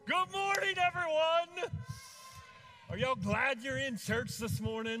Are y'all glad you're in church this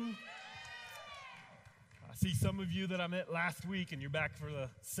morning? I see some of you that I met last week, and you're back for the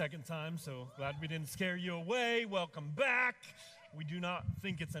second time, so glad we didn't scare you away. Welcome back. We do not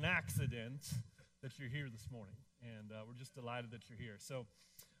think it's an accident that you're here this morning, and we're just delighted that you're here. So,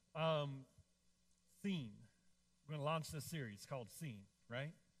 Scene. We're going to launch this series. It's called Scene,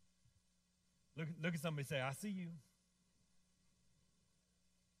 right? Look at somebody, say, I see you.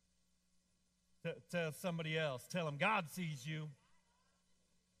 Tell somebody else. Tell them God sees you.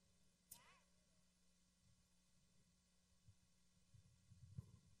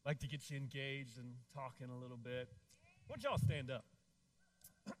 Like to get you engaged and talking a little bit. Why don't y'all stand up?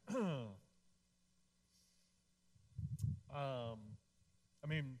 I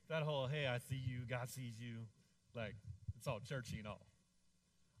mean, that whole, hey, I see you, God sees you, like, it's all churchy and all.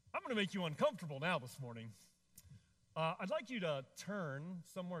 I'm going to make you uncomfortable now this morning. I'd like you to turn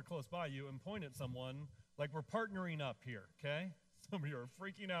somewhere close by you and point at someone like we're partnering up here, okay? Some of you are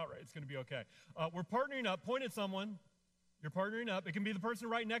freaking out, right? It's going to be okay. We're partnering up. Point at someone. You're partnering up. It can be the person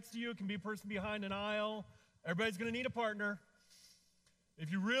right next to you. It can be a person behind an aisle. Everybody's going to need a partner.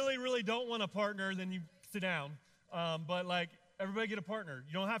 If you really, really don't want a partner, then you sit down. But, like, everybody get a partner.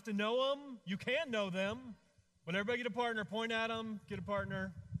 You don't have to know them. You can know them. But everybody get a partner. Point at them. Get a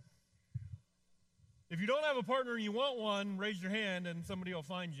partner. If you don't have a partner and you want one, raise your hand and somebody will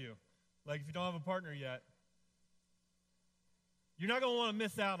find you. Like if you don't have a partner yet. You're not going to want to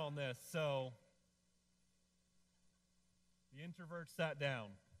miss out on this. So the introvert sat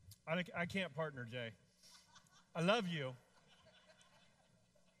down. I can't partner, Jay. I love you.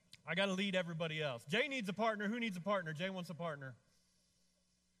 I got to lead everybody else. Jay needs a partner. Who needs a partner? Jay wants a partner.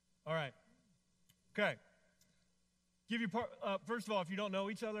 All right. Okay. First of all, if you don't know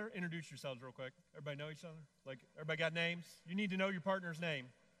each other, introduce yourselves real quick. Everybody know each other? Like, everybody got names? You need to know your partner's name.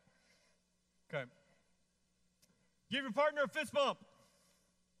 Okay. Give your partner a fist bump.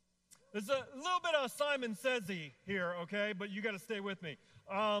 There's a little bit of Simon Says-y here, okay? But you got to stay with me.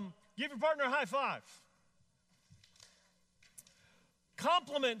 Give your partner a high five.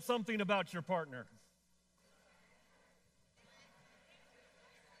 Compliment something about your partner.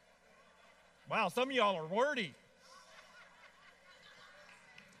 Wow, some of y'all are wordy.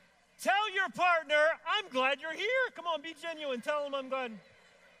 Tell your partner, I'm glad you're here. Come on, be genuine. Tell them I'm glad.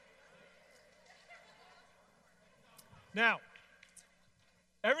 Now,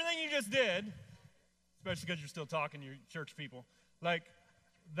 everything you just did, especially because you're still talking to your church people, like,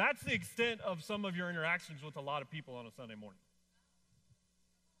 that's the extent of some of your interactions with a lot of people on a Sunday morning.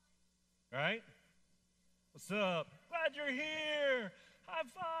 Right? What's up? Glad you're here. High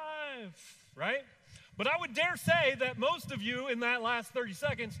five. Right? But I would dare say that most of you in that last 30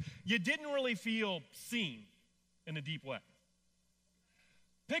 seconds, you didn't really feel seen in a deep way.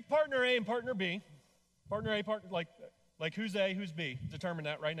 Pick partner A and partner B. Partner A, like who's A, who's B. Determine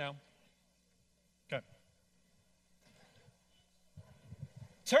that right now. Okay.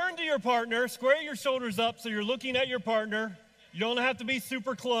 Turn to your partner, square your shoulders up so you're looking at your partner. You don't have to be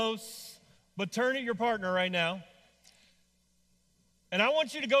super close, but turn at your partner right now. And I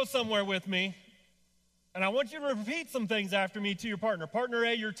want you to go somewhere with me. And I want you to repeat some things after me to your partner. Partner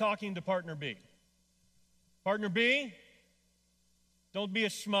A, you're talking to partner B. Partner B, don't be a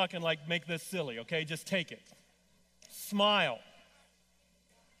schmuck and like make this silly, okay? Just take it. Smile.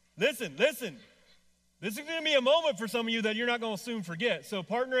 Listen. This is going to be a moment for some of you that you're not going to soon forget. So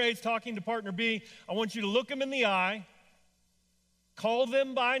partner A is talking to partner B. I want you to look them in the eye, call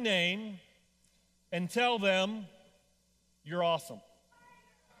them by name, and tell them you're awesome.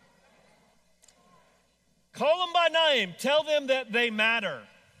 Call them by name. Tell them that they matter.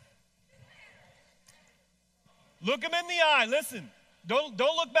 Look them in the eye. Listen. Don't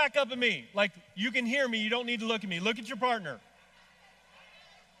look back up at me. Like, you can hear me. You don't need to look at me. Look at your partner.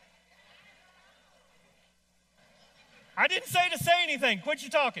 I didn't say to say anything. Quit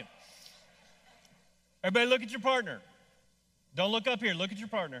your talking. Everybody look at your partner. Don't look up here. Look at your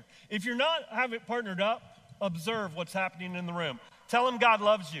partner. If you're not have it partnered up, observe what's happening in the room. Tell them God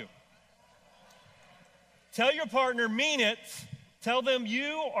loves you. Tell your partner, mean it. Tell them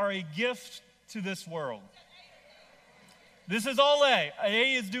you are a gift to this world. This is all A.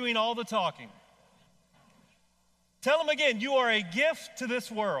 A is doing all the talking. Tell them again, you are a gift to this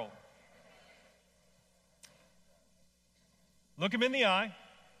world. Look them in the eye.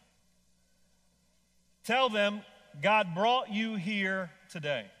 Tell them God brought you here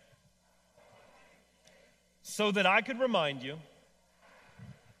today so that I could remind you.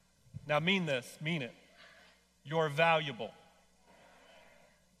 Now mean this, mean it. You're valuable.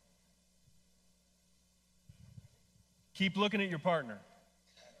 Keep looking at your partner.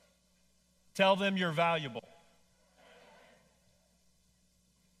 Tell them you're valuable.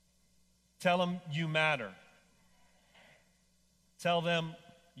 Tell them you matter. Tell them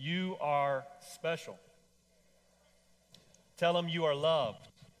you are special. Tell them you are loved.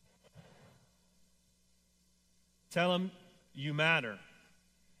 Tell them you matter.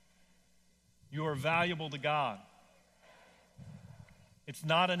 You are valuable to God. It's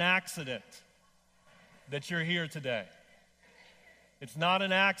not an accident that you're here today. It's not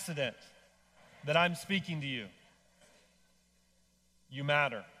an accident that I'm speaking to you. You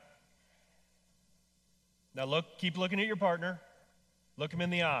matter. Now keep looking at your partner. Look him in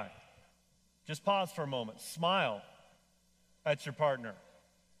the eye. Just pause for a moment. Smile at your partner.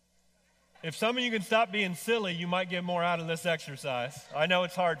 If some of you can stop being silly, you might get more out of this exercise. I know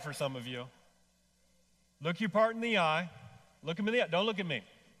it's hard for some of you. Look your partner in the eye. Look him in the eye. Don't look at me.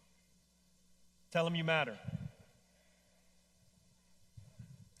 Tell him you matter.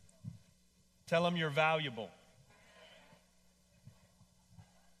 Tell him you're valuable.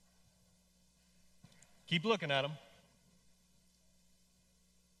 Keep looking at him.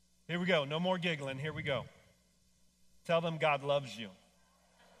 Here we go. No more giggling. Here we go. Tell them God loves you.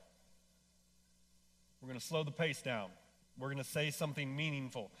 We're going to slow the pace down. We're going to say something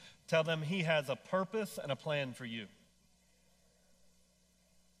meaningful. Tell them He has a purpose and a plan for you.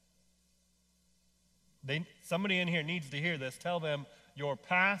 Somebody in here needs to hear this. Tell them your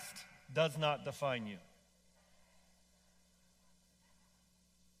past does not define you.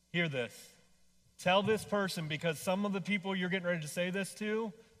 Hear this. Tell this person, because some of the people you're getting ready to say this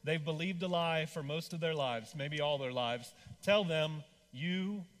to, they've believed a lie for most of their lives, maybe all their lives. Tell them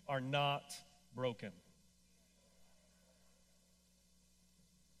you are not broken.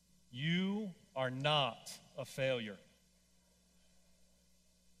 You are not a failure.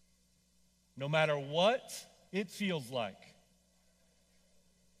 No matter what it feels like,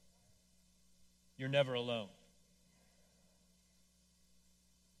 you're never alone.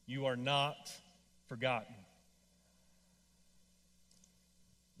 You are not forgotten.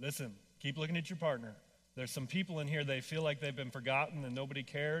 Listen, keep looking at your partner. There's some people in here, they feel like they've been forgotten and nobody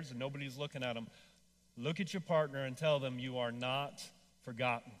cares and nobody's looking at them. Look at your partner and tell them you are not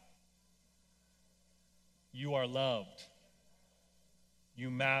forgotten. You are loved. You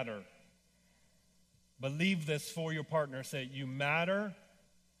matter. Believe this for your partner. Say, you matter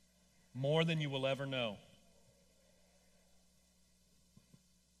more than you will ever know.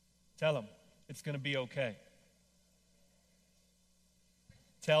 Tell them it's going to be okay.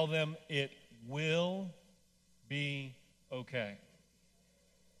 Tell them it will be okay.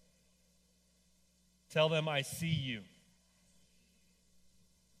 Tell them I see you.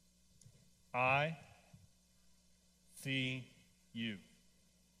 I see you.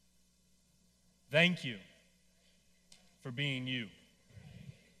 Thank you for being you.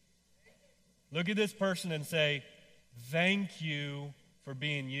 Look at this person and say, thank you for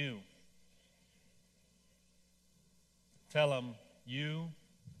being you. Tell them you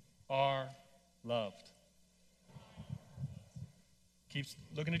are loved. Keep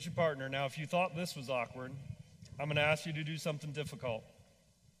looking at your partner. Now, if you thought this was awkward, I'm going to ask you to do something difficult.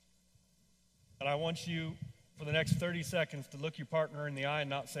 And I want you, for the next 30 seconds, to look your partner in the eye and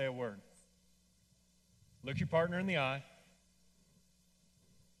not say a word. Look your partner in the eye.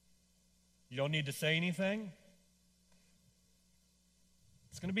 You don't need to say anything.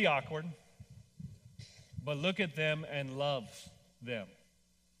 It's going to be awkward. But look at them and love them.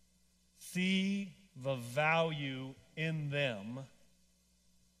 See the value in them.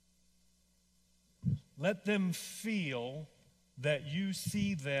 Let them feel that you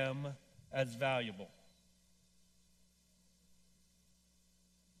see them as valuable.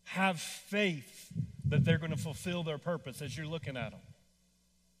 Have faith that they're going to fulfill their purpose as you're looking at them.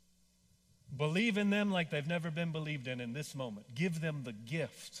 Believe in them like they've never been believed in this moment. Give them the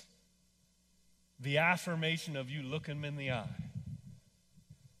gift, the affirmation of you looking them in the eye.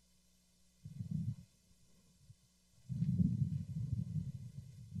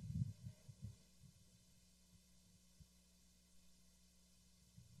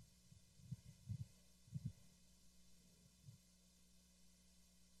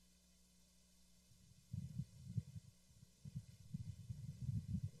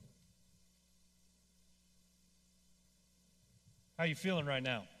 How are you feeling right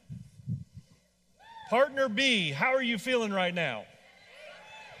now? Partner B, how are you feeling right now?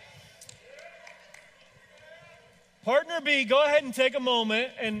 Partner B, go ahead and take a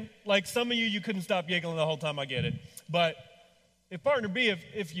moment, and like some of you couldn't stop giggling the whole time, I get it. But if partner B,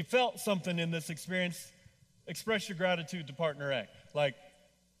 if you felt something in this experience, express your gratitude to partner A. Like,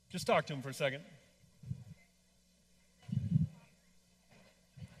 just talk to him for a second.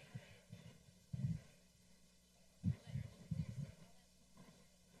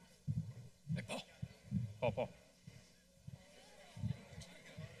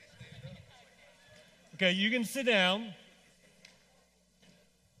 Okay, you can sit down.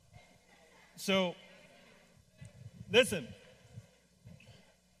 So, listen.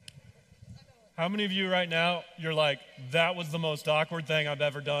 How many of you right now, you're like, that was the most awkward thing I've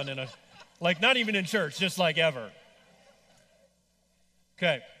ever done in not even in church, just like ever.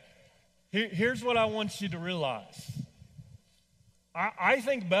 Okay, here's what I want you to realize. I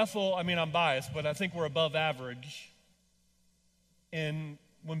think Bethel, I'm biased, but I think we're above average. And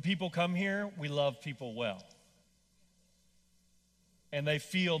when people come here, we love people well. And they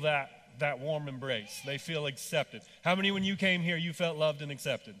feel that warm embrace. They feel accepted. How many, when you came here, you felt loved and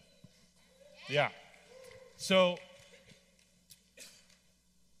accepted? Yeah. So,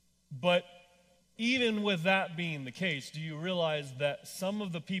 but even with that being the case, do you realize that some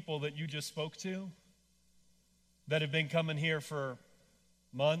of the people that you just spoke to that have been coming here for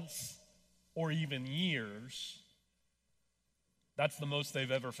months or even years, that's the most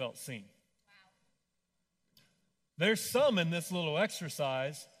they've ever felt seen? There's some in this little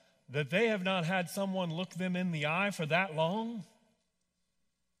exercise that they have not had someone look them in the eye for that long.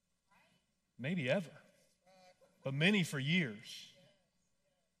 Maybe ever, but many for years.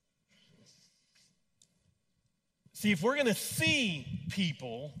 See, if we're going to see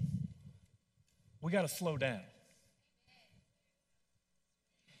people, we got to slow down.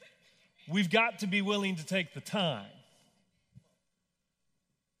 We've got to be willing to take the time.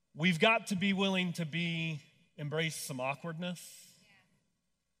 We've got to be willing to embrace some awkwardness.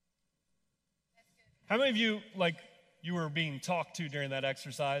 How many of you, you were being talked to during that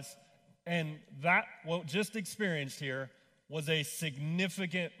exercise? And that, what just experienced here, was a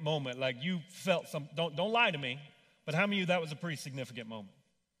significant moment. Like you felt don't lie to me, but how many of you, that was a pretty significant moment?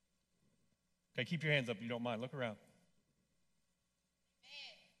 Okay, keep your hands up if you don't mind. Look around.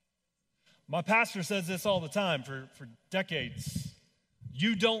 My pastor says this all the time for decades.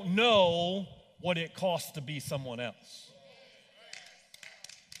 You don't know what it costs to be someone else.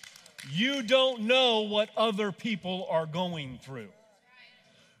 You don't know what other people are going through.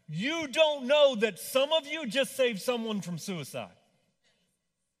 You don't know that some of you just saved someone from suicide.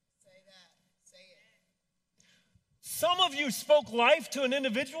 Some of you spoke life to an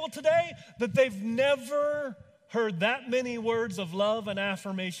individual today that they've never heard that many words of love and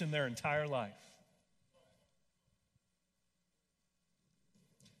affirmation their entire life.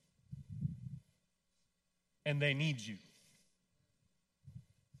 And they need you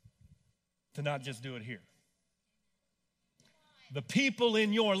to not just do it here. The people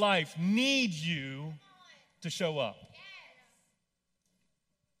in your life need you to show up.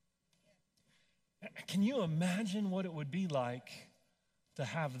 Can you imagine what it would be like to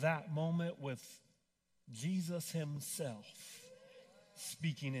have that moment with Jesus himself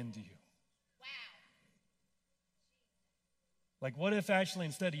speaking into you? Like, what if actually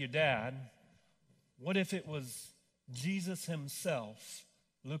instead of your dad, what if it was Jesus himself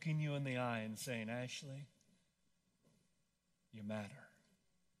looking you in the eye and saying, Ashley, you matter.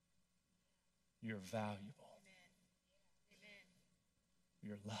 You're valuable. Amen.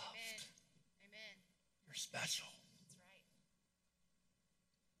 You're loved. Amen. You're special. That's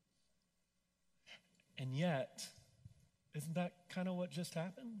right. And yet, isn't that kind of what just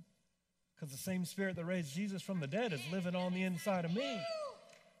happened? Because the same Spirit that raised Jesus from the dead is living on the inside of me.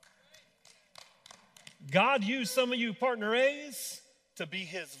 God used some of you partner A's to be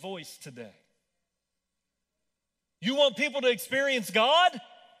his voice today. You want people to experience God? Yes.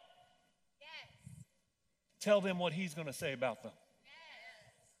 Tell them what he's going to say about them.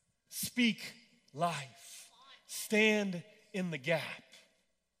 Yes. Speak life. Stand in the gap.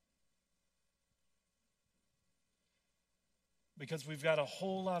 Because we've got a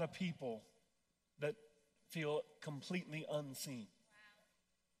whole lot of people that feel completely unseen,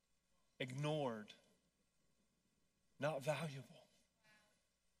 ignored, not valuable.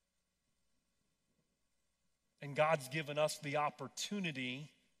 And God's given us the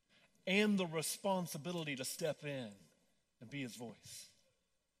opportunity and the responsibility to step in and be his voice,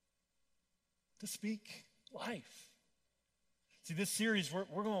 to speak life. See, this series, we're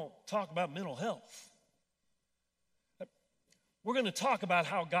going to talk about mental health. We're going to talk about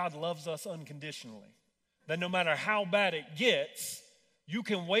how God loves us unconditionally. That no matter how bad it gets, you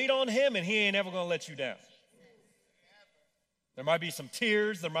can wait on him and he ain't ever going to let you down. There might be some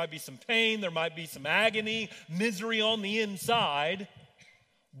tears, there might be some pain, there might be some agony, misery on the inside.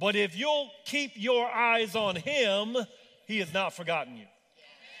 But if you'll keep your eyes on him, he has not forgotten you.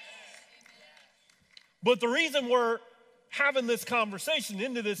 But the reason we're having this conversation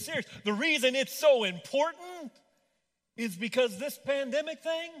into this series, the reason it's so important is because this pandemic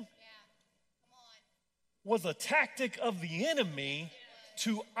thing was a tactic of the enemy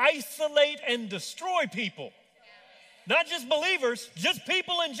to isolate and destroy people. Not just believers, just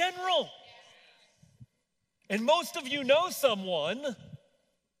people in general. And most of you know someone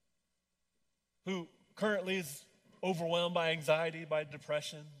who currently is overwhelmed by anxiety, by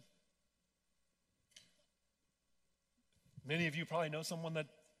depression. Many of you probably know someone that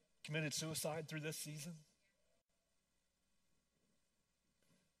committed suicide through this season.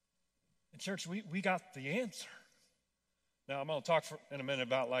 And church, we got the answer. Now, I'm going to talk in a minute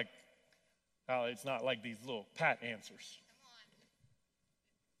about how it's not like these little pat answers.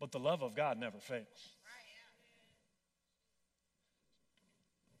 But the love of God never fails.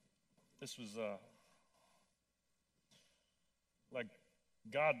 This was like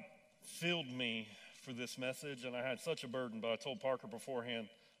God filled me for this message, and I had such a burden, but I told Parker beforehand,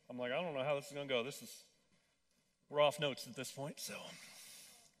 I'm like, I don't know how this is going to go. We're off notes at this point, so.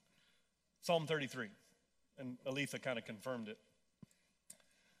 Psalm 33, and Aletha kind of confirmed it.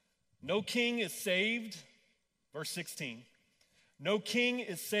 No king is saved, verse 16. No king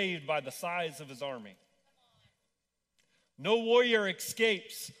is saved by the size of his army. No warrior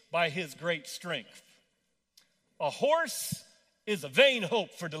escapes by his great strength. A horse is a vain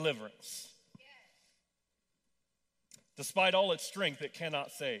hope for deliverance. Despite all its strength, it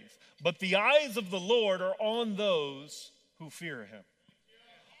cannot save. But the eyes of the Lord are on those who fear him,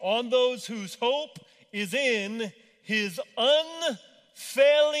 on those whose hope is in his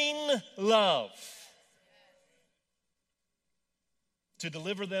unfailing love, to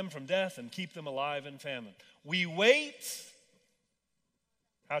deliver them from death and keep them alive in famine. We wait.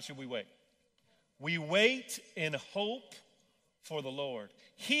 How should we wait? We wait in hope for the Lord.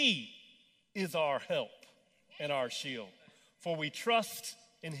 He is our help and our shield, for we trust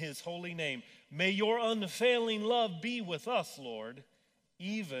in his holy name. May your unfailing love be with us, Lord,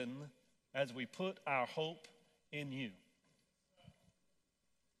 even as we put our hope in you.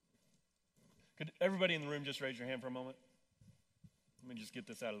 Could everybody in the room just raise your hand for a moment? Let me just get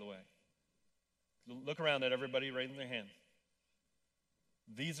this out of the way. Look around at everybody raising their hand.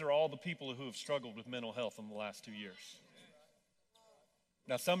 These are all the people who have struggled with mental health in the last 2 years.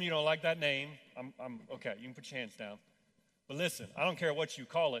 Now, some of you don't like that name. I'm okay, you can put your hands down. But listen, I don't care what you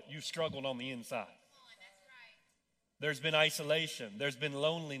call it, you've struggled on the inside. There's been isolation, there's been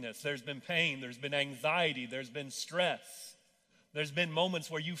loneliness, there's been pain, there's been anxiety, there's been stress. There's been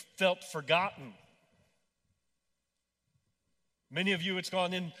moments where you felt forgotten. Many of you, it's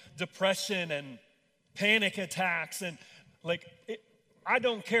gone in depression and panic attacks and I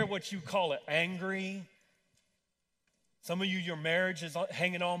don't care what you call it, angry. Some of you, your marriage is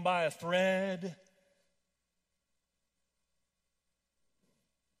hanging on by a thread.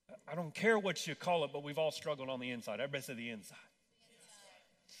 I don't care what you call it, but we've all struggled on the inside. Everybody say the inside.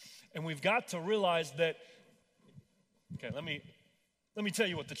 And we've got to realize that, okay, let me tell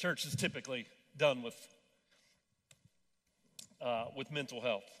you what the church has typically done with mental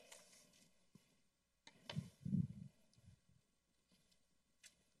health.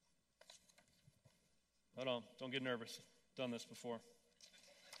 Hold on, don't get nervous. Done this before.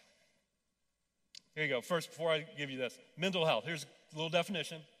 Here you go. First, before I give you this, mental health. Here's a little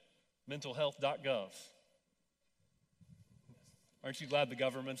definition. Mentalhealth.gov. Aren't you glad the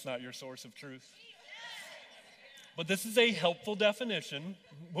government's not your source of truth? But this is a helpful definition.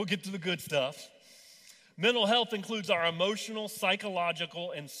 We'll get to the good stuff. Mental health includes our emotional,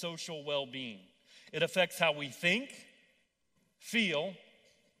 psychological, and social well-being. It affects how we think, feel,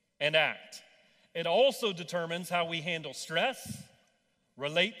 and act. It also determines how we handle stress,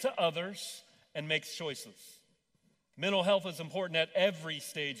 relate to others, and make choices. Mental health is important at every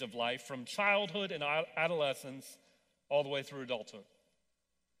stage of life, from childhood and adolescence all the way through adulthood.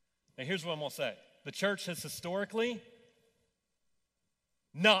 Now, here's what I'm going to say. The church has historically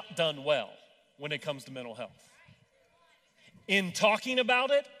not done well when it comes to mental health. In talking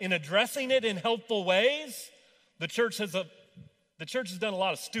about it, in addressing it in helpful ways, the church has done a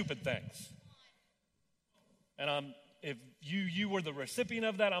lot of stupid things. And if you were the recipient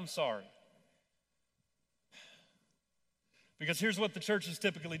of that, I'm sorry. Because here's what the church has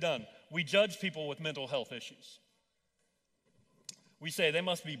typically done. We judge people with mental health issues. We say they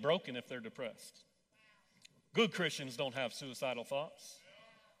must be broken if they're depressed. Good Christians don't have suicidal thoughts.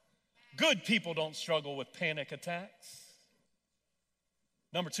 Good people don't struggle with panic attacks.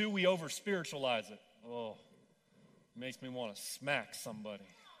 Number two, we over-spiritualize it. Oh, it makes me want to smack somebody.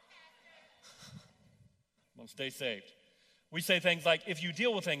 I'm going to stay saved. We say things like, if you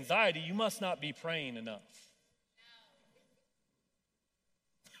deal with anxiety, you must not be praying enough.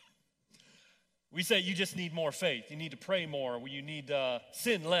 We say you just need more faith. You need to pray more. You need to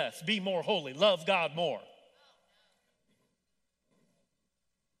sin less, be more holy, love God more.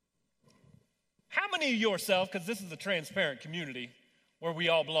 many of yourself, because this is a transparent community where we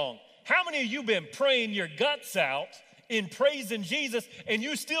all belong, how many of you been praying your guts out in praising Jesus and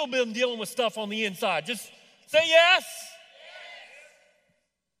you still been dealing with stuff on the inside? Just say yes.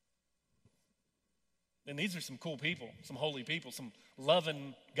 And these are some cool people, some holy people, some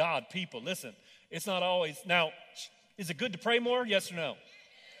loving God people. Listen, it's not always, now, is it good to pray more? Yes or no?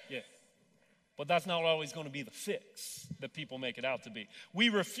 Yeah. But that's not always going to be the fix that people make it out to be. We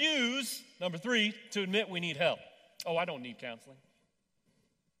refuse, number 3, to admit we need help. Oh, I don't need counseling.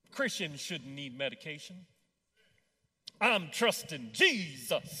 Christians shouldn't need medication. I'm trusting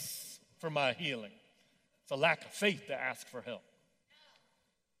Jesus for my healing. It's a lack of faith to ask for help.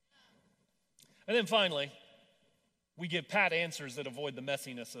 And then finally, we give pat answers that avoid the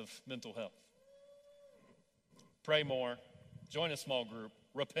messiness of mental health. Pray more, join a small group,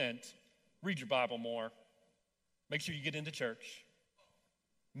 repent, read your Bible more, make sure you get into church.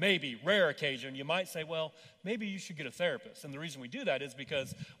 Maybe, rare occasion, you might say, well, maybe you should get a therapist. And the reason we do that is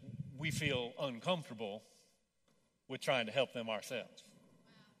because we feel uncomfortable with trying to help them ourselves.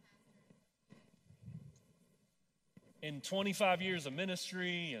 In 25 years of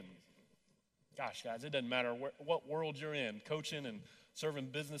ministry, and gosh, guys, it doesn't matter what world you're in, coaching and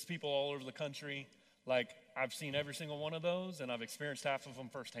serving business people all over the country, like I've seen every single one of those, and I've experienced half of them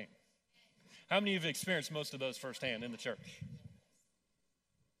firsthand. How many of you have experienced most of those firsthand in the church?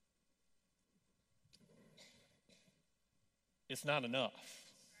 It's not enough.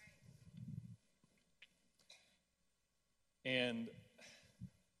 And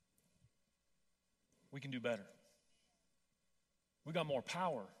we can do better. We got more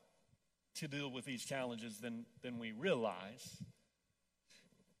power to deal with these challenges than we realize.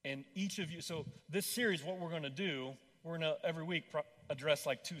 And each of you, so this series, what we're going to do, we're going to every week address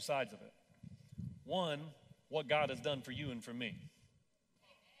like 2 sides of it. One, what God has done for you and for me.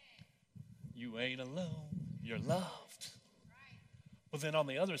 You ain't alone, you're loved. But then on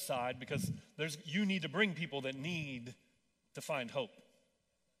the other side, because you need to bring people that need to find hope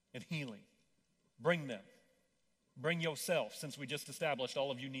and healing. Bring them. Bring yourself, since we just established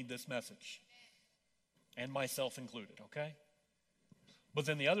all of you need this message. And myself included, okay? But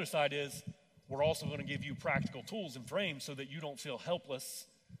then the other side is we're also going to give you practical tools and frames so that you don't feel helpless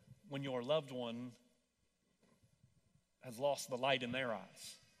when your loved one has lost the light in their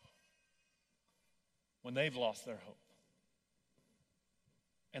eyes, when they've lost their hope.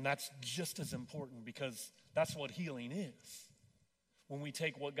 And that's just as important, because that's what healing is. When we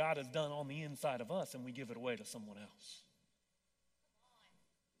take what God has done on the inside of us and we give it away to someone else.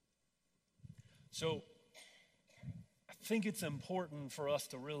 So I think it's important for us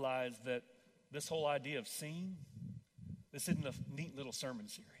to realize that this whole idea of seeing, this isn't a neat little sermon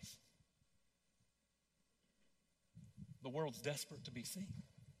series. The world's desperate to be seen.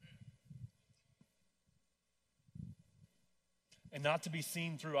 And not to be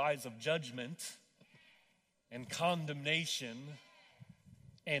seen through eyes of judgment and condemnation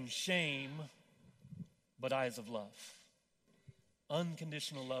and shame, but eyes of love.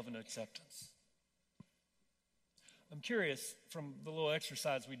 Unconditional love and acceptance. I'm curious, from the little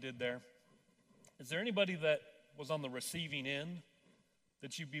exercise we did there, is there anybody that was on the receiving end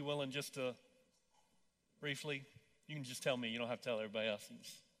that you'd be willing just to briefly, you can just tell me, you don't have to tell everybody else, and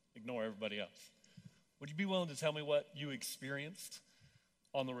just ignore everybody else. Would you be willing to tell me what you experienced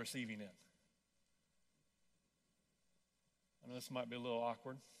on the receiving end? I know this might be a little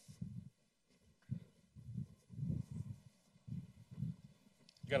awkward.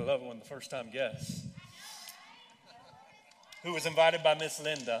 You gotta love it when the first time guest, who was invited by Miss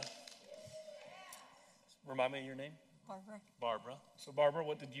Linda. Remind me of your name? Barbara. Barbara. So Barbara,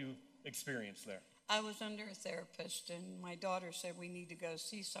 what did you experience there? I was under a therapist, and my daughter said we need to go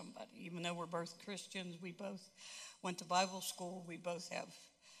see somebody. Even though we're both Christians, we both went to Bible school, we both have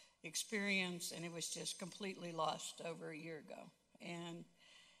experience, and it was just completely lost over a year ago. And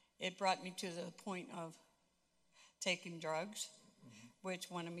it brought me to the point of taking drugs, which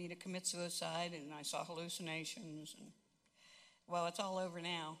wanted me to commit suicide, and I saw hallucinations. And, well, it's all over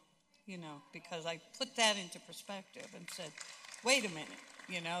now, because I put that into perspective and said, wait a minute.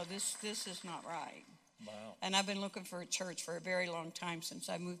 This is not right. Wow. And I've been looking for a church for a very long time since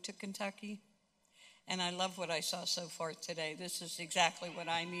I moved to Kentucky. And I love what I saw so far today. This is exactly what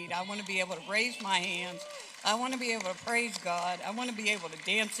I need. I want to be able to raise my hands. I want to be able to praise God. I want to be able to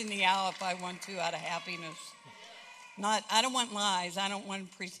dance in the aisle if I want to out of happiness. I don't want lies. I don't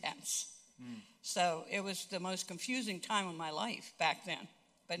want pretense. So it was the most confusing time of my life back then.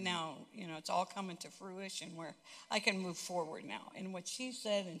 But now, it's all coming to fruition where I can move forward now. And what she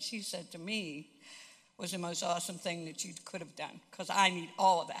said to me was the most awesome thing that you could have done, because I need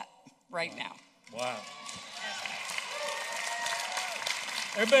all of that right now. Wow.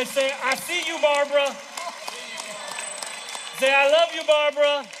 Everybody say, I see you, Barbara. Say, I love you,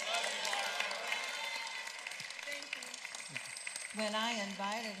 Barbara. When I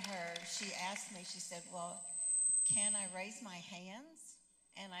invited her, she asked me, she said, well, can I raise my hands?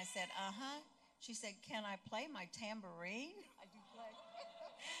 And I said, uh-huh. She said, can I play my tambourine? I do play.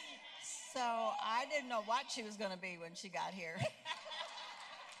 So I didn't know what she was going to be when she got here.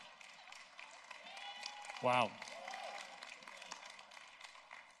 Wow.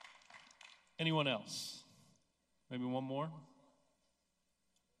 Anyone else? Maybe one more?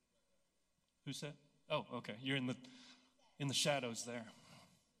 Who said? Oh, okay. You're in the shadows there.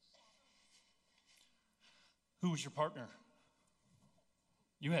 Who was your partner?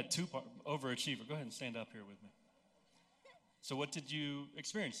 You had two overachiever. Go ahead and stand up here with me. So what did you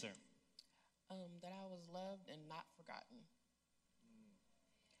experience there? That I was loved and not forgotten.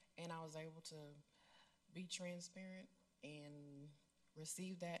 And I was able to be transparent and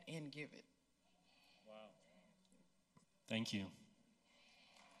receive that and give it. Wow. Thank you.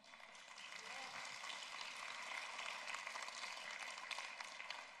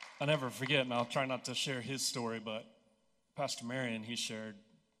 I'll never forget, and I'll try not to share his story, but Pastor Marion, he shared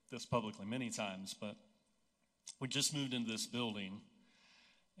this publicly many times, but we just moved into this building,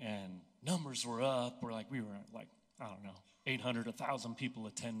 and numbers were up. We were like, I don't know, 800, 1,000 people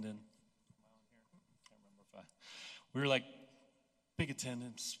attending. We were like, big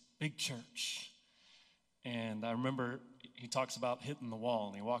attendance, big church. And I remember he talks about hitting the wall,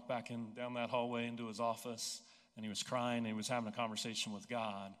 and he walked back down that hallway into his office, and he was crying, and he was having a conversation with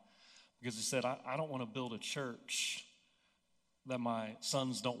God. Because he said, I don't want to build a church that my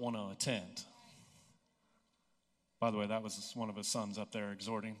sons don't want to attend. By the way, that was one of his sons up there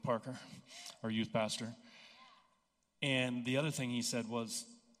exhorting, Parker, our youth pastor. And the other thing he said was,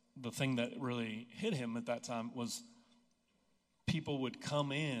 the thing that really hit him at that time was people would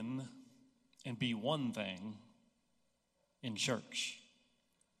come in and be one thing in church.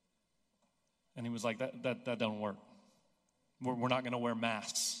 And he was like, that don't work. We're not going to wear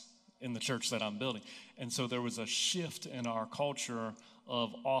masks in the church that I'm building. And so there was a shift in our culture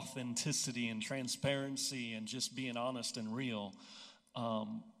of authenticity and transparency and just being honest and real,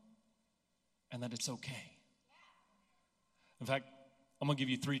 and that it's okay. In fact, I'm going to give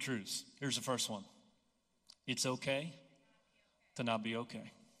you 3 truths. Here's the first one. It's okay to not be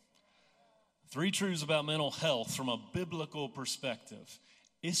okay. 3 truths about mental health from a biblical perspective.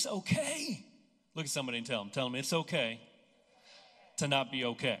 It's okay. Look at somebody and tell them it's okay to not be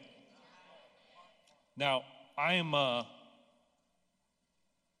okay. Now, I am, what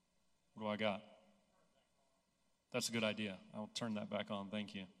do I got? That's a good idea. I'll turn that back on.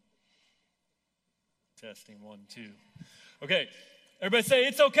 Thank you. Testing 1, 2. Okay, everybody say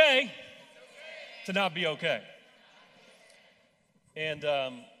it's okay to not be okay. And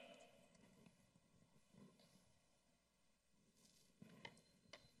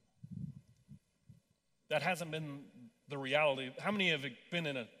that hasn't been the reality. How many have been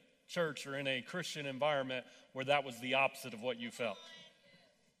in a church or in a Christian environment where that was the opposite of what you felt?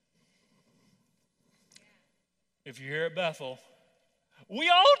 If you're here at Bethel, we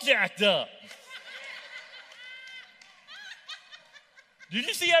all jacked up. Did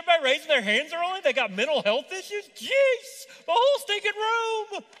you see everybody raising their hands early? They got mental health issues? Jeez, the whole stinking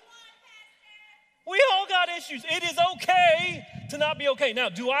room. We all got issues. It is okay to not be okay. Now,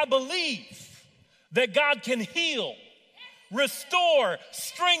 do I believe that God can heal, restore,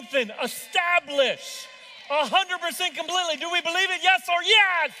 strengthen, establish 100% completely? Do we believe it? Yes or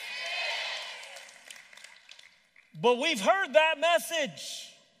yes? But we've heard that message.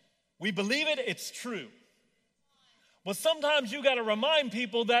 We believe it, it's true. But sometimes you got to remind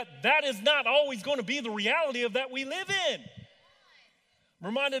people that that is not always going to be the reality of that we live in. I'm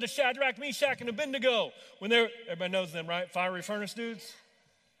reminded of Shadrach, Meshach, and Abednego when everybody knows them, right? Fiery furnace dudes.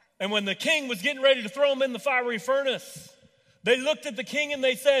 And when the king was getting ready to throw them in the fiery furnace, they looked at the king and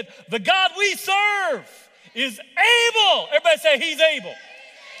they said, the God we serve is able. Everybody say, he's able.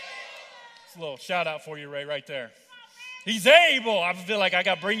 It's a little shout out for you, Ray, right there. He's able. I feel like I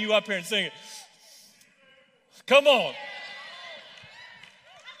got to bring you up here and sing it. Come on.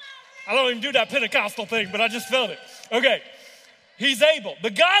 I don't even do that Pentecostal thing, but I just felt it. Okay. He's able. The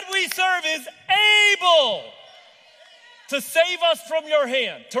God we serve is able to save us from your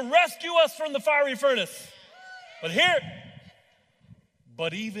hand, to rescue us from the fiery furnace.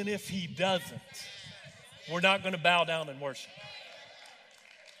 But even if he doesn't, we're not going to bow down and worship.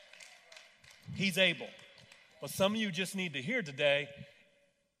 He's able. But some of you just need to hear today,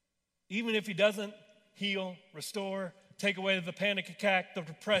 even if he doesn't heal, restore, take away the panic attack, the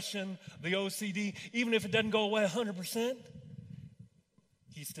depression, the OCD, even if it doesn't go away 100%,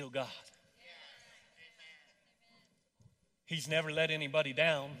 he's still God. He's never let anybody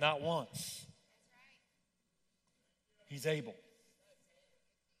down, not once. He's able.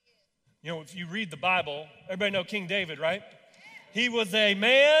 You know, if you read the Bible, everybody know King David, right? He was a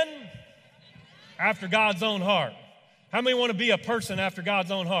man after God's own heart. How many want to be a person after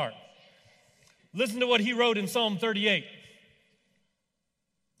God's own heart? Listen to what he wrote in Psalm 38.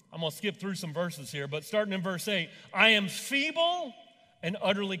 I'm going to skip through some verses here, but starting in verse 8, I am feeble and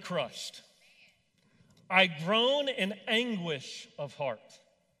utterly crushed. I groan in anguish of heart.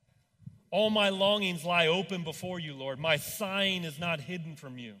 All my longings lie open before you, Lord. My sighing is not hidden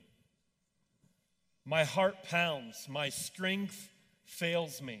from you. My heart pounds, my strength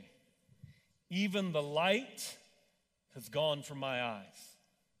fails me. Even the light has gone from my eyes.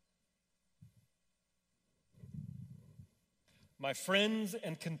 My friends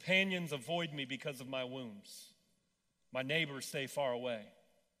and companions avoid me because of my wounds. My neighbors stay far away.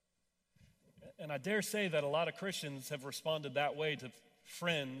 And I dare say that a lot of Christians have responded that way to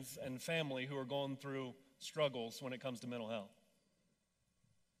friends and family who are going through struggles when it comes to mental health.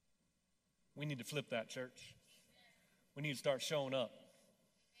 We need to flip that, church. We need to start showing up.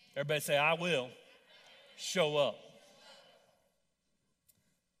 Everybody say, I will show up.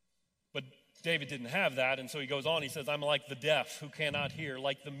 But David didn't have that, and so he goes on. He says, I'm like the deaf who cannot hear,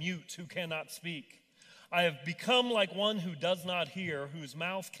 like the mute who cannot speak. I have become like one who does not hear, whose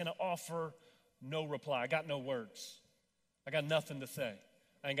mouth can offer no reply. I got no words. I got nothing to say.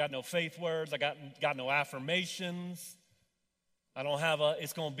 I ain't got no faith words. I got no affirmations. I don't have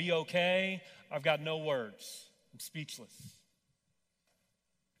it's going to be okay. I've got no words. I'm speechless.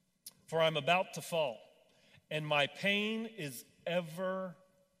 For I'm about to fall, and my pain is ever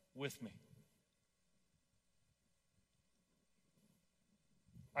with me.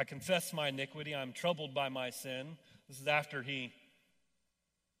 I confess my iniquity. I'm troubled by my sin. This is after he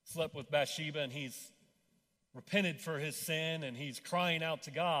slept with Bathsheba, and he's repented for his sin, and he's crying out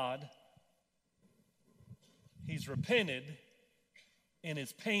to God. He's repented, and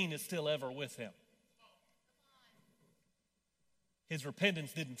his pain is still ever with him. His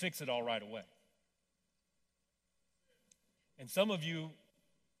repentance didn't fix it all right away. And some of you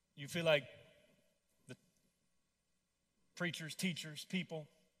feel like the preachers, teachers, people,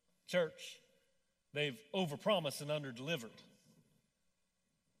 church, they've overpromised and underdelivered.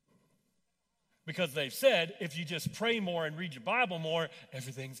 Because they've said, if you just pray more and read your Bible more,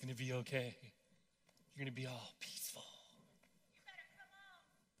 everything's going to be okay. You're going to be all peaceful.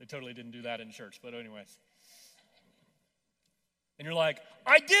 They totally didn't do that in church, but anyways. And you're like,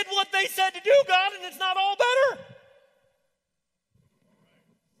 I did what they said to do, God, and it's not all better.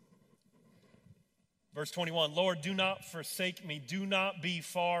 Verse 21, Lord, do not forsake me. Do not be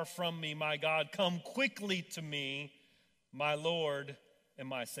far from me, my God. Come quickly to me, my Lord and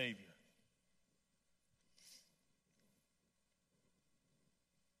my Savior.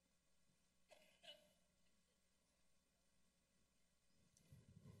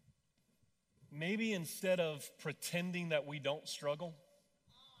 Maybe instead of pretending that we don't struggle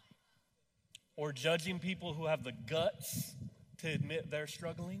or judging people who have the guts to admit they're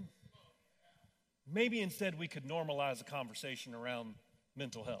struggling, maybe instead we could normalize a conversation around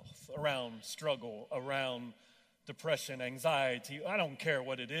mental health, around struggle, around depression, anxiety. I don't care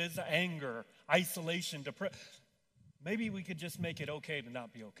what it is, anger, isolation, depression. Maybe we could just make it okay to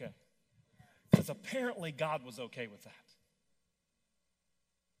not be okay. Because apparently God was okay with that.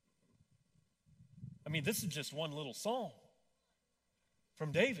 I mean, this is just one little psalm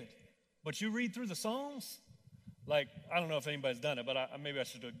from David. But you read through the Psalms, like, I don't know if anybody's done it, but maybe I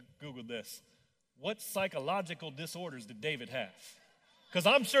should have Googled this. What psychological disorders did David have? Because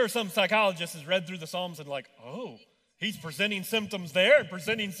I'm sure some psychologist has read through the Psalms and like, oh, he's presenting symptoms there and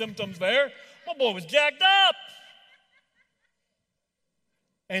presenting symptoms there. My boy was jacked up.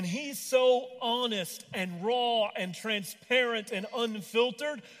 And he's so honest and raw and transparent and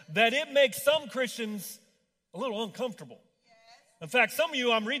unfiltered that it makes some Christians a little uncomfortable. In fact, some of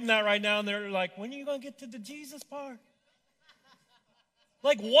you, I'm reading that right now, and they're like, when are you going to get to the Jesus part?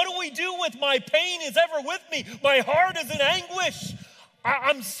 Like, what do we do with my pain is ever with me? My heart is in anguish.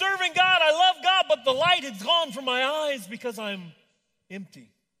 I'm serving God. I love God, but the light has gone from my eyes because I'm empty,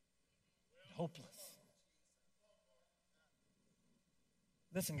 hopeless.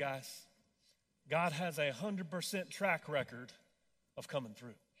 Listen, guys, God has 100% track record of coming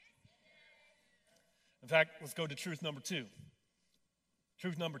through. In fact, let's go to truth number 2.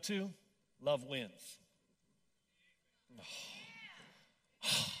 Truth number 2, love wins.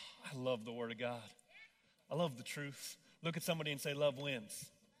 Oh, I love the Word of God. I love the truth. Look at somebody and say, love wins.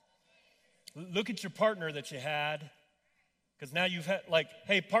 Look at your partner that you had, because now you've had, like,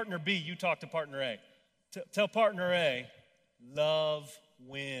 hey, partner B, you talk to partner A. Tell partner A, love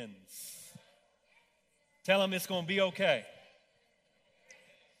wins. Tell him it's going to be okay.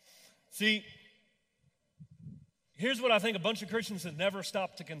 See, here's what I think a bunch of Christians have never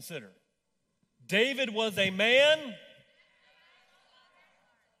stopped to consider. David was a man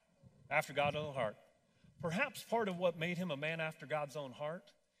after God's own heart. Perhaps part of what made him a man after God's own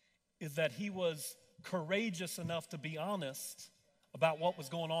heart is that he was courageous enough to be honest about what was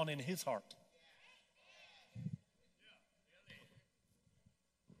going on in his heart.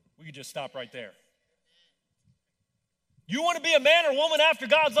 We could just stop right there. You want to be a man or woman after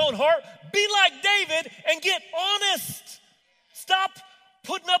God's own heart? Be like David and get honest. Stop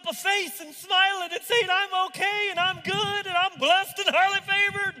putting up a face and smiling and saying, I'm okay and I'm good and I'm blessed and highly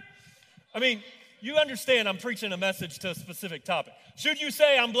favored. I mean, you understand I'm preaching a message to a specific topic. Should you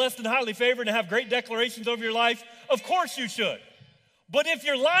say I'm blessed and highly favored and have great declarations over your life? Of course you should. But if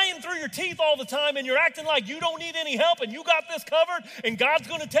you're lying through your teeth all the time and you're acting like you don't need any help and you got this covered and God's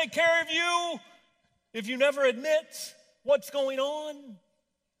going to take care of you, if you never admit what's going on,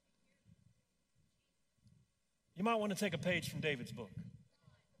 you might want to take a page from David's book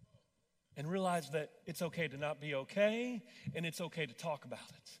and realize that it's okay to not be okay and it's okay to talk about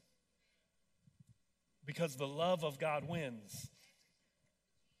it. Because the love of God wins.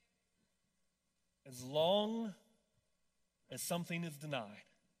 As long as something is denied,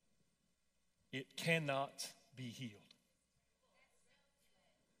 it cannot be healed.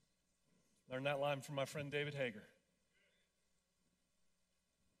 Learned that line from my friend David Hager.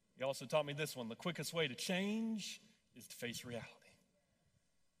 He also taught me this one: the quickest way to change is to face reality.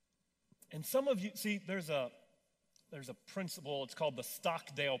 And some of you, see, there's a principle, it's called the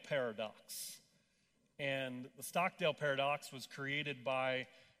Stockdale paradox. And the Stockdale paradox was created by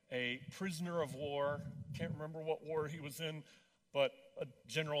a prisoner of war. Can't remember what war he was in, but a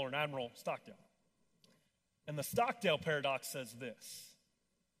general or an admiral, Stockdale. And the Stockdale paradox says this: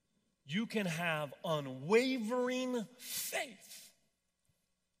 you can have unwavering faith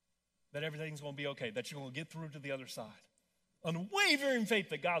that everything's going to be okay, that you're going to get through to the other side. Unwavering faith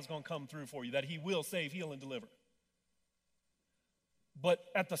that God's going to come through for you, that he will save, heal, and deliver. But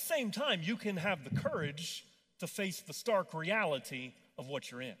at the same time, you can have the courage to face the stark reality of what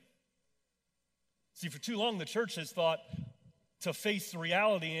you're in. See, for too long, the church has thought to face the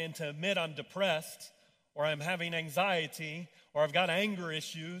reality and to admit I'm depressed, or I'm having anxiety, or I've got anger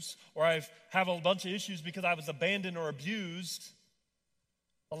issues, or I have a bunch of issues because I was abandoned or abused.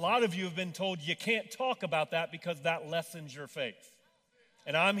 A lot of you have been told you can't talk about that because that lessens your faith.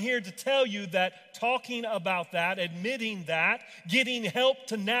 And I'm here to tell you that talking about that, admitting that, getting help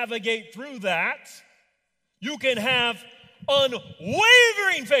to navigate through that, you can have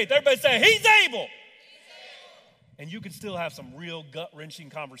unwavering faith. Everybody say, he's able. And you can still have some real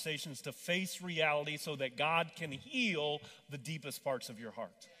gut-wrenching conversations to face reality so that God can heal the deepest parts of your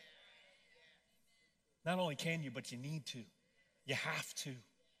heart. Not only can you, but you need to. You have to.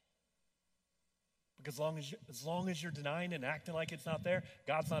 Because as long as you're denying and acting like it's not there,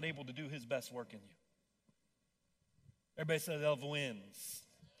 God's not able to do his best work in you. Everybody say love wins.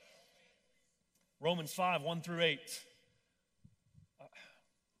 Romans 5, 1 through 8.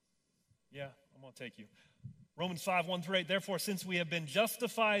 I'm going to take you. Romans 5, 1 through 8. Therefore, since we have been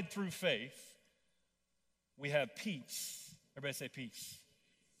justified through faith, we have peace. Everybody say peace.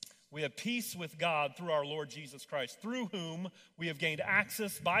 We have peace with God through our Lord Jesus Christ, through whom we have gained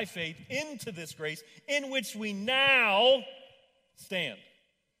access by faith into this grace in which we now stand.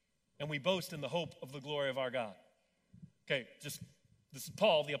 And we boast in the hope of the glory of our God. Okay, this is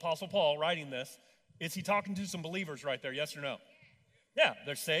Paul, the Apostle Paul, writing this. Is he talking to some believers right there, yes or no? Yeah,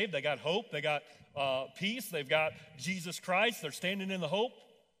 they're saved, they got hope, they got peace, they've got Jesus Christ, they're standing in the hope.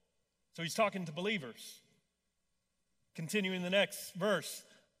 So he's talking to believers. Continuing the next verse.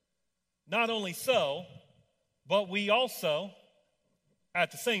 Not only so, but we also,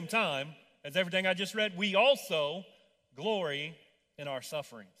 at the same time as everything I just read, we also glory in our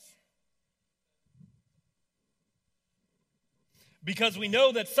sufferings. Because we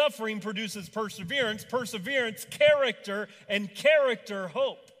know that suffering produces perseverance, perseverance, character, and character,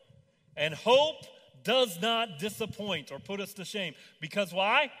 hope. And hope does not disappoint or put us to shame. Because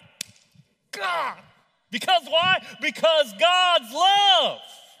why? God. Because why? Because God's love.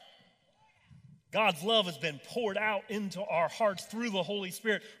 God's love has been poured out into our hearts through the Holy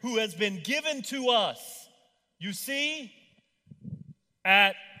Spirit who has been given to us. You see,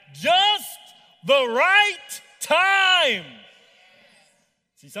 at just the right time.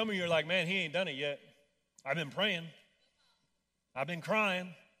 See, some of you are like, man, he ain't done it yet. I've been praying. I've been crying.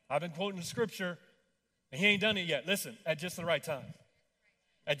 I've been quoting the scripture, and he ain't done it yet. Listen, at just the right time.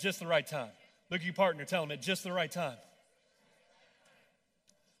 At just the right time. Look at your partner, tell him at just the right time.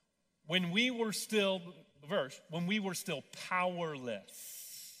 When we were still, the verse, when we were still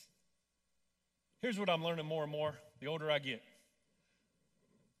powerless. Here's what I'm learning more and more the older I get.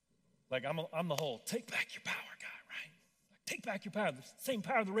 Like I'm the whole take back your power guy, right? Like, take back your power. The same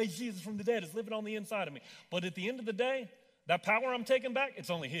power that raised Jesus from the dead is living on the inside of me. But at the end of the day, that power I'm taking back, it's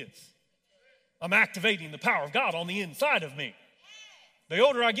only his. I'm activating the power of God on the inside of me. The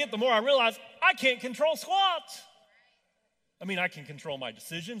older I get, the more I realize I can't control squat. I mean, I can control my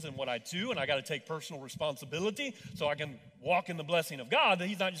decisions and what I do, and I got to take personal responsibility so I can walk in the blessing of God, that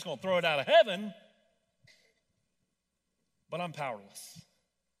he's not just going to throw it out of heaven. But I'm powerless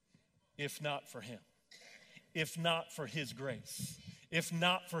if not for him, if not for his grace, if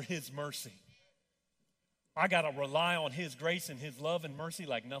not for his mercy. I got to rely on his grace and his love and mercy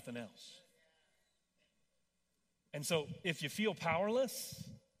like nothing else. And so if you feel powerless,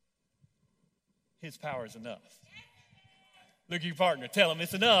 his power is enough. Look at your partner. Tell him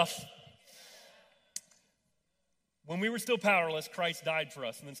it's enough. When we were still powerless, Christ died for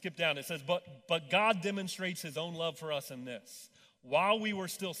us. And then skip down. It says, but God demonstrates his own love for us in this. While we were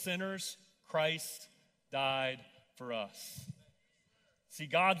still sinners, Christ died for us. See,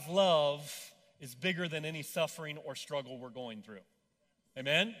 God's love is bigger than any suffering or struggle we're going through.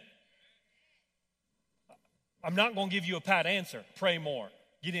 Amen? I'm not going to give you a pat answer. Pray more.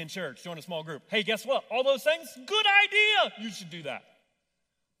 Get in church. Join a small group. Hey, guess what? All those things, good idea. You should do that.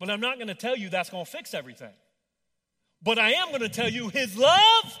 But I'm not going to tell you that's going to fix everything. But I am going to tell you his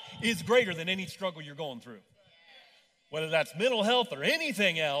love is greater than any struggle you're going through. Whether that's mental health or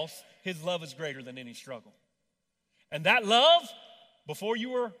anything else, his love is greater than any struggle. And that love, before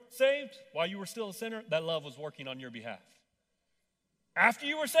you were saved, while you were still a sinner, that love was working on your behalf. After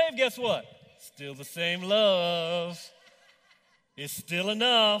you were saved, guess what? Still the same love. It's still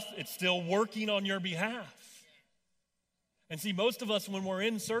enough. It's still working on your behalf. And see, most of us, when we're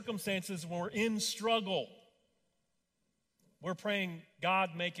in circumstances, when we're in struggle, we're praying,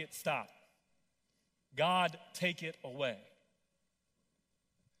 God, make it stop. God, take it away.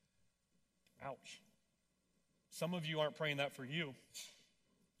 Ouch. Some of you aren't praying that for you.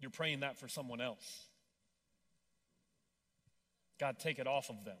 You're praying that for someone else. God, take it off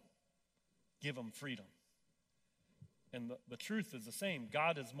of them. Give them freedom. And the truth is the same.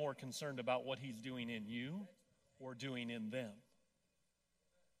 God is more concerned about what he's doing in you or doing in them.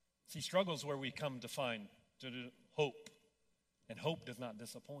 See, struggle is where we come to find hope. And hope does not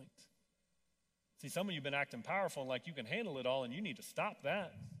disappoint. See, some of you have been acting powerful and like you can handle it all, and you need to stop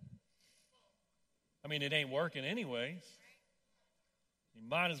that. I mean, it ain't working anyways. You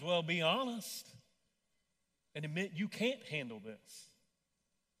might as well be honest and admit you can't handle this.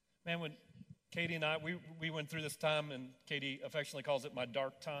 Man, when Katie and I, we went through this time, and Katie affectionately calls it my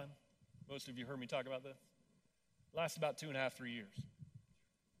dark time. Most of you heard me talk about this. It lasted about 2.5, 3 years.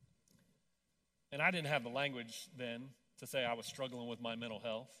 And I didn't have the language then to say I was struggling with my mental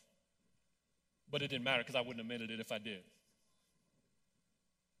health. But it didn't matter because I wouldn't have admitted it if I did.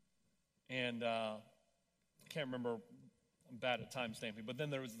 And I can't remember, I'm bad at time stamping, but then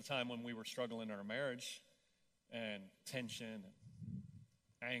there was the time when we were struggling in our marriage and tension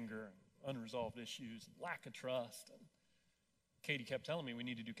and anger and unresolved issues, and lack of trust. And Katie kept telling me we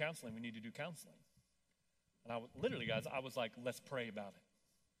need to do counseling, we need to do counseling. And literally, guys, I was like, let's pray about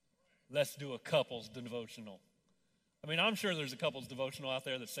it. Let's do a couples devotional. I mean, I'm sure there's a couples devotional out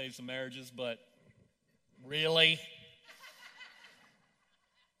there that saves some marriages, but really?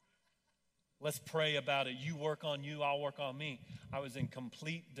 Let's pray about it. You work on you, I'll work on me. I was in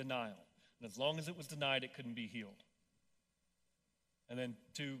complete denial. And as long as it was denied, it couldn't be healed. And then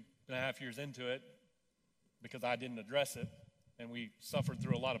 2.5 years into it, because I didn't address it, and we suffered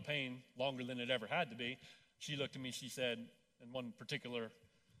through a lot of pain, longer than it ever had to be, she looked at me, she said, in one particular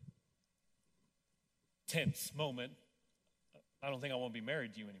tense moment, I don't think I want to be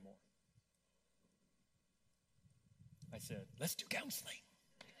married to you anymore. I said, let's do counseling.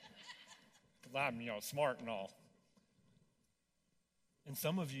 Because I'm, smart and all. And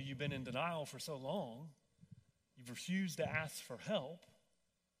some of you, you've been in denial for so long, you've refused to ask for help,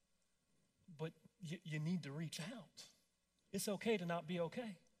 but you need to reach out. It's okay to not be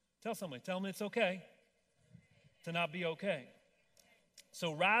okay. Tell somebody, tell them it's okay to not be okay.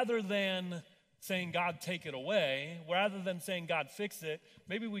 So rather than saying, God, take it away, rather than saying, God, fix it,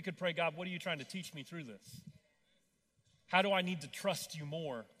 maybe we could pray, God, what are you trying to teach me through this? How do I need to trust you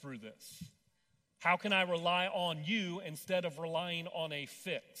more through this? How can I rely on you instead of relying on a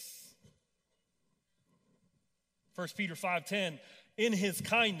fix? 1 Peter 5:10, in his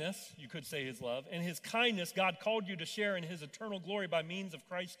kindness, you could say his love, in his kindness, God called you to share in his eternal glory by means of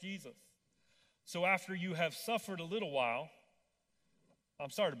Christ Jesus. So after you have suffered a little while, I'm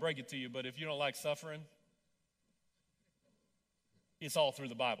sorry to break it to you, but if you don't like suffering, it's all through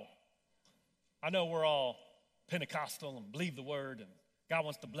the Bible. I know we're all Pentecostal and believe the word and God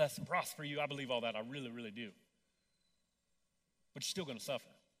wants to bless and prosper you. I believe all that. I really, really do. But you're still going to suffer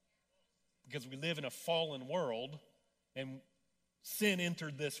because we live in a fallen world and sin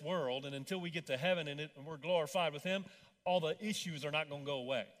entered this world. And until we get to heaven and we're glorified with him, all the issues are not going to go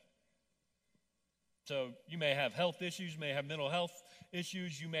away. So you may have health issues, you may have mental health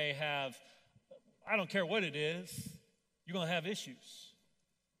issues, you may have, I don't care what it is, you're going to have issues.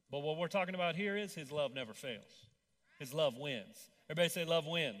 But what we're talking about here is his love never fails. His love wins. Everybody say love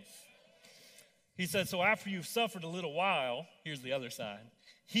wins. He said, so after you've suffered a little while, here's the other side,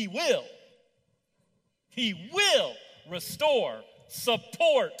 he will restore,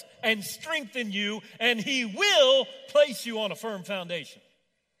 support, and strengthen you, and he will place you on a firm foundation.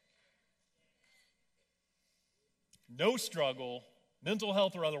 No struggle, mental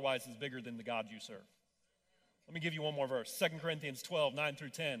health or otherwise, is bigger than the God you serve. Let me give you one more verse. 2 Corinthians 12, 9 through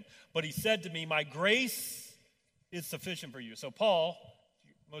 10. But he said to me, my grace is sufficient for you. So Paul,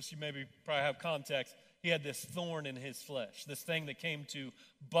 most of you maybe probably have context, he had this thorn in his flesh, this thing that came to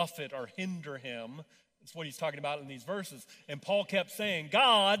buffet or hinder him. That's what he's talking about in these verses. And Paul kept saying,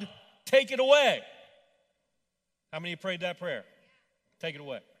 God, take it away. How many prayed that prayer? Take it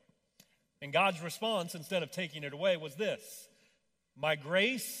away. And God's response, instead of taking it away, was this: my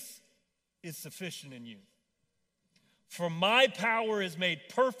grace is sufficient in you. For my power is made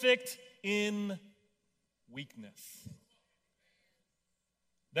perfect in weakness.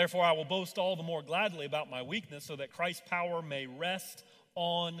 Therefore, I will boast all the more gladly about my weakness, so that Christ's power may rest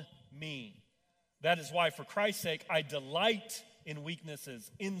on me. That is why, for Christ's sake, I delight in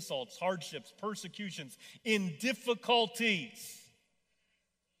weaknesses, insults, hardships, persecutions, in difficulties.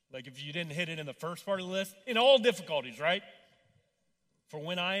 Like if you didn't hit it in the first part of the list, in all difficulties, right? For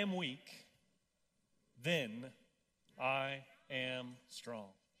when I am weak, then I am strong.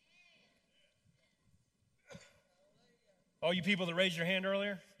 All you people that raised your hand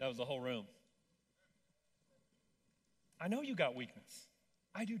earlier, that was the whole room. I know you got weakness.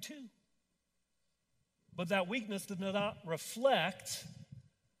 I do too. But that weakness does not reflect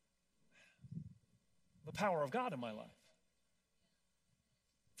the power of God in my life.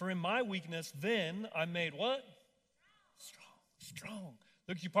 For in my weakness, then I'm made what? Strong.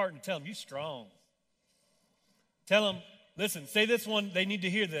 Look at your partner and tell him, you strong. Tell them, listen, say this one, they need to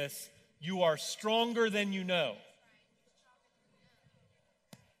hear this. You are stronger than you know.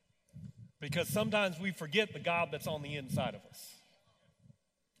 Because sometimes we forget the God that's on the inside of us.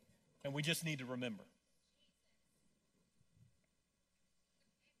 And we just need to remember.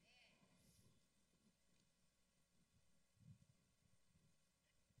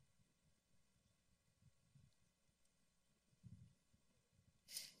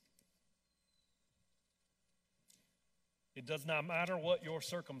 It does not matter what your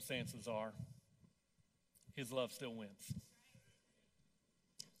circumstances are, his love still wins.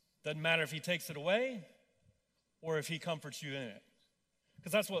 Doesn't matter if he takes it away or if he comforts you in it.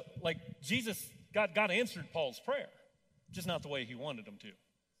 Because that's what, like, God answered Paul's prayer, just not the way he wanted him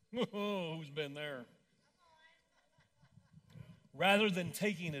to. Oh, who's been there? Rather than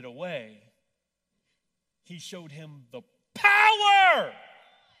taking it away, he showed him the power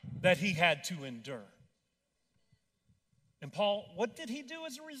that he had to endure. And Paul, what did he do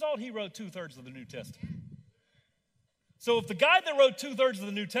as a result? He wrote 2/3 of the New Testament. So if the guy that wrote 2/3 of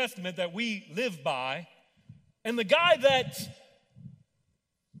the New Testament that we live by, and the guy that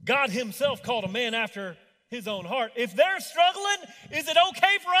God himself called a man after his own heart, if they're struggling, is it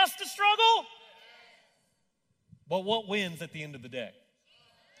okay for us to struggle? But what wins at the end of the day?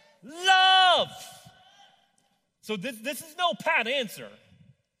 Love. So this is no pat answer.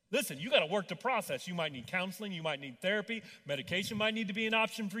 Listen, you got to work the process. You might need counseling. You might need therapy. Medication might need to be an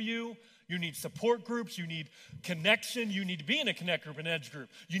option for you. You need support groups. You need connection. You need to be in a connect group, an edge group.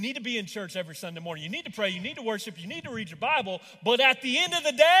 You need to be in church every Sunday morning. You need to pray. You need to worship. You need to read your Bible. But at the end of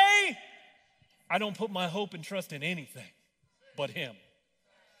the day, I don't put my hope and trust in anything but him.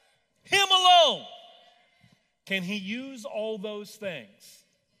 Him alone. Can he use all those things?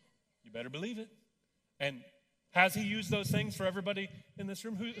 You better believe it. And has he used those things for everybody in this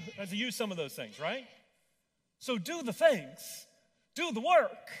room? Has he used some of those things, right? So do the things, do the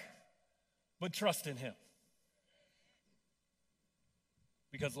work, but trust in him.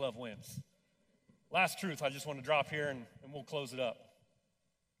 Because love wins. Last truth I just want to drop here and we'll close it up.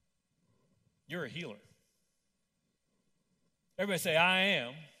 You're a healer. Everybody say, I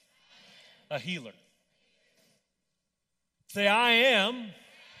am a healer. Say, I am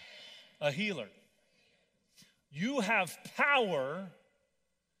a healer. You have power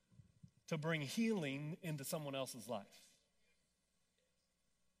to bring healing into someone else's life.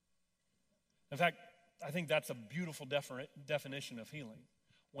 In fact, I think that's a beautiful definition of healing.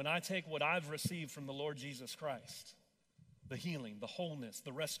 When I take what I've received from the Lord Jesus Christ, the healing, the wholeness,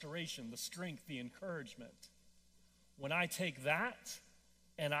 the restoration, the strength, the encouragement, when I take that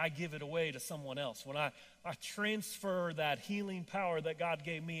and I give it away to someone else, when I transfer that healing power that God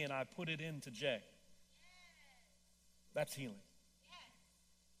gave me and I put it into Jay, that's healing.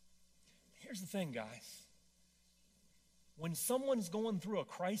 Here's the thing, guys. When someone's going through a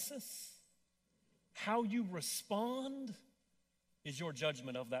crisis, how you respond is your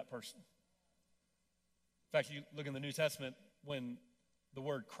judgment of that person. In fact, you look in the New Testament, when the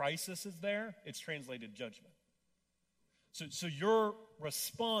word crisis is there, it's translated judgment. So your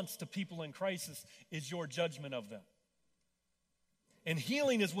response to people in crisis is your judgment of them. And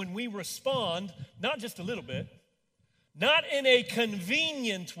healing is when we respond, not just a little bit, not in a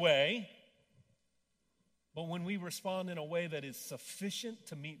convenient way, but when we respond in a way that is sufficient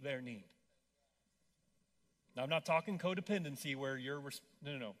to meet their need. Now, I'm not talking codependency where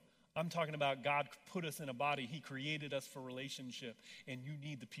no. I'm talking about God put us in a body. He created us for relationship, and you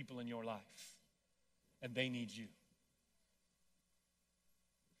need the people in your life, and they need you.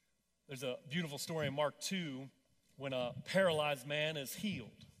 There's a beautiful story in Mark 2 when a paralyzed man is healed.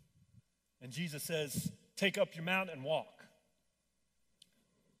 And Jesus says, take up your mat and walk.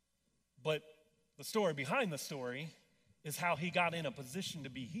 But the story behind the story is how he got in a position to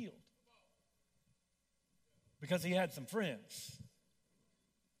be healed. Because he had some friends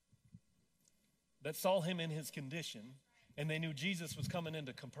that saw him in his condition, and they knew Jesus was coming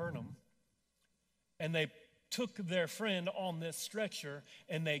into Capernaum, and they took their friend on this stretcher,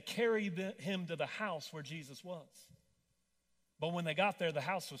 and they carried him to the house where Jesus was. But when they got there, the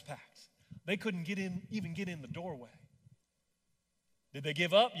house was packed. They couldn't even get in the doorway. Did they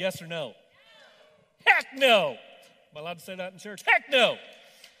give up? Yes or no? Heck no! Am I allowed to say that in church? Heck no!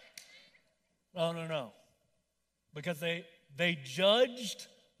 No. Because they judged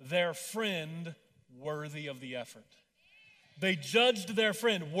their friend worthy of the effort. They judged their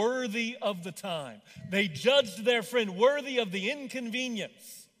friend worthy of the time. They judged their friend worthy of the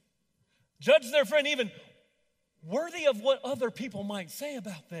inconvenience. Judged their friend even worthy of what other people might say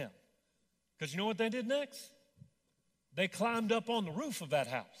about them. Because you know what they did next? They climbed up on the roof of that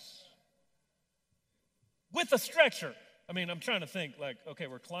house with a stretcher. I mean, I'm trying to think like, okay,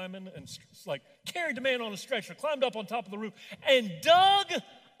 we're climbing and like carried the man on a stretcher, climbed up on top of the roof and dug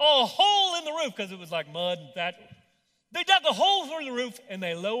a hole in the roof because it was like mud and that. They dug a hole through the roof and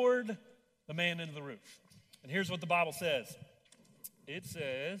they lowered the man into the roof. And here's what the Bible says. It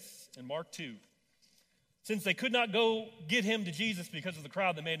says in Mark 2, since they could not go get him to Jesus because of the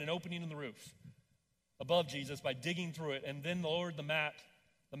crowd, they made an opening in the roof above Jesus by digging through it, and then lowered the mat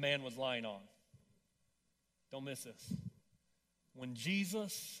the man was lying on. Don't miss this. When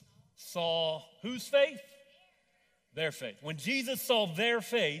Jesus saw whose faith? Their faith. When Jesus saw their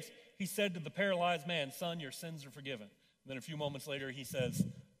faith, he said to the paralyzed man, son, your sins are forgiven. And then a few moments later, he says,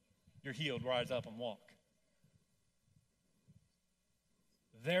 you're healed, rise up and walk.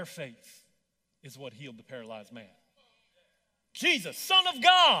 Their faith is what healed the paralyzed man. Jesus, Son of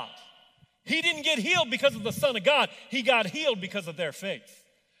God. He didn't get healed because of the Son of God. He got healed because of their faith.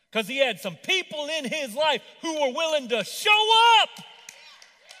 Because he had some people in his life who were willing to show up.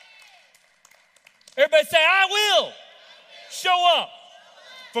 Everybody say, I will show up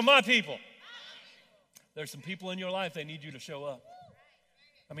for my people. There's some people in your life, they need you to show up.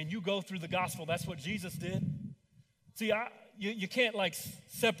 I mean, you go through the gospel. That's what Jesus did. See, you can't like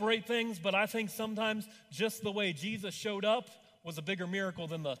separate things, but I think sometimes just the way Jesus showed up was a bigger miracle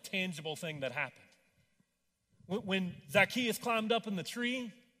than the tangible thing that happened. When Zacchaeus climbed up in the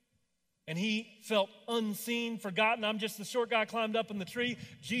tree and he felt unseen, forgotten, I'm just the short guy climbed up in the tree,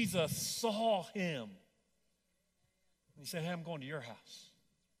 Jesus saw him. He said, hey, I'm going to your house.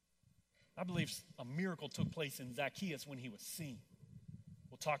 I believe a miracle took place in Zacchaeus when he was seen.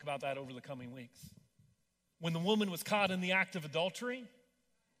 We'll talk about that over the coming weeks. When the woman was caught in the act of adultery,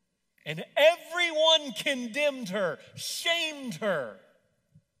 and everyone condemned her, shamed her,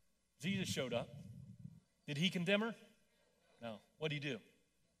 Jesus showed up. Did he condemn her? No. What did he do?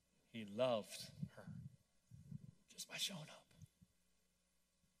 He loved her just by showing up.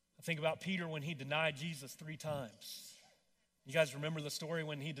 I think about Peter when he denied Jesus 3 times. You guys remember the story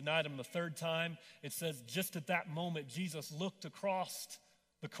when he denied him the 3rd time? It says just at that moment, Jesus looked across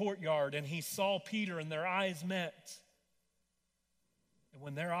the courtyard and he saw Peter and their eyes met. And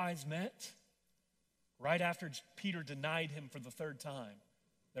when their eyes met, right after Peter denied him for the third time,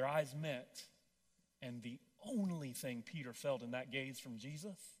 their eyes met, and the only thing Peter felt in that gaze from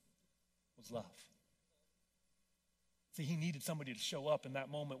Jesus was love. See, he needed somebody to show up in that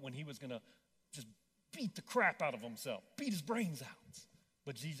moment when he was going to just beat the crap out of himself, beat his brains out.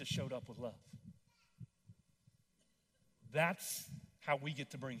 But Jesus showed up with love. That's how we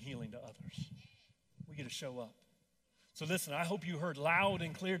get to bring healing to others. We get to show up. So listen, I hope you heard loud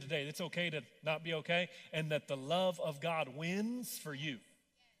and clear today that it's okay to not be okay, and that the love of God wins for you.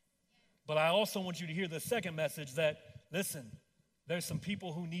 But I also want you to hear the second message that, listen, there's some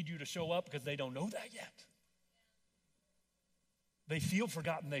people who need you to show up because they don't know that yet. They feel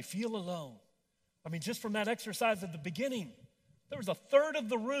forgotten. They feel alone. I mean, just from that exercise at the beginning, there was a third of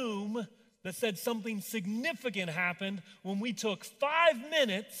the room that said something significant happened when we took 5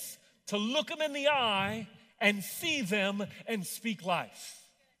 minutes to look them in the eye and see them and speak life.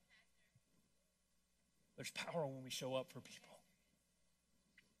 There's power when we show up for people.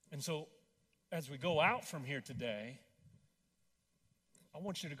 And so, as we go out from here today, I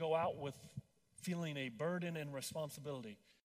want you to go out with feeling a burden and responsibility.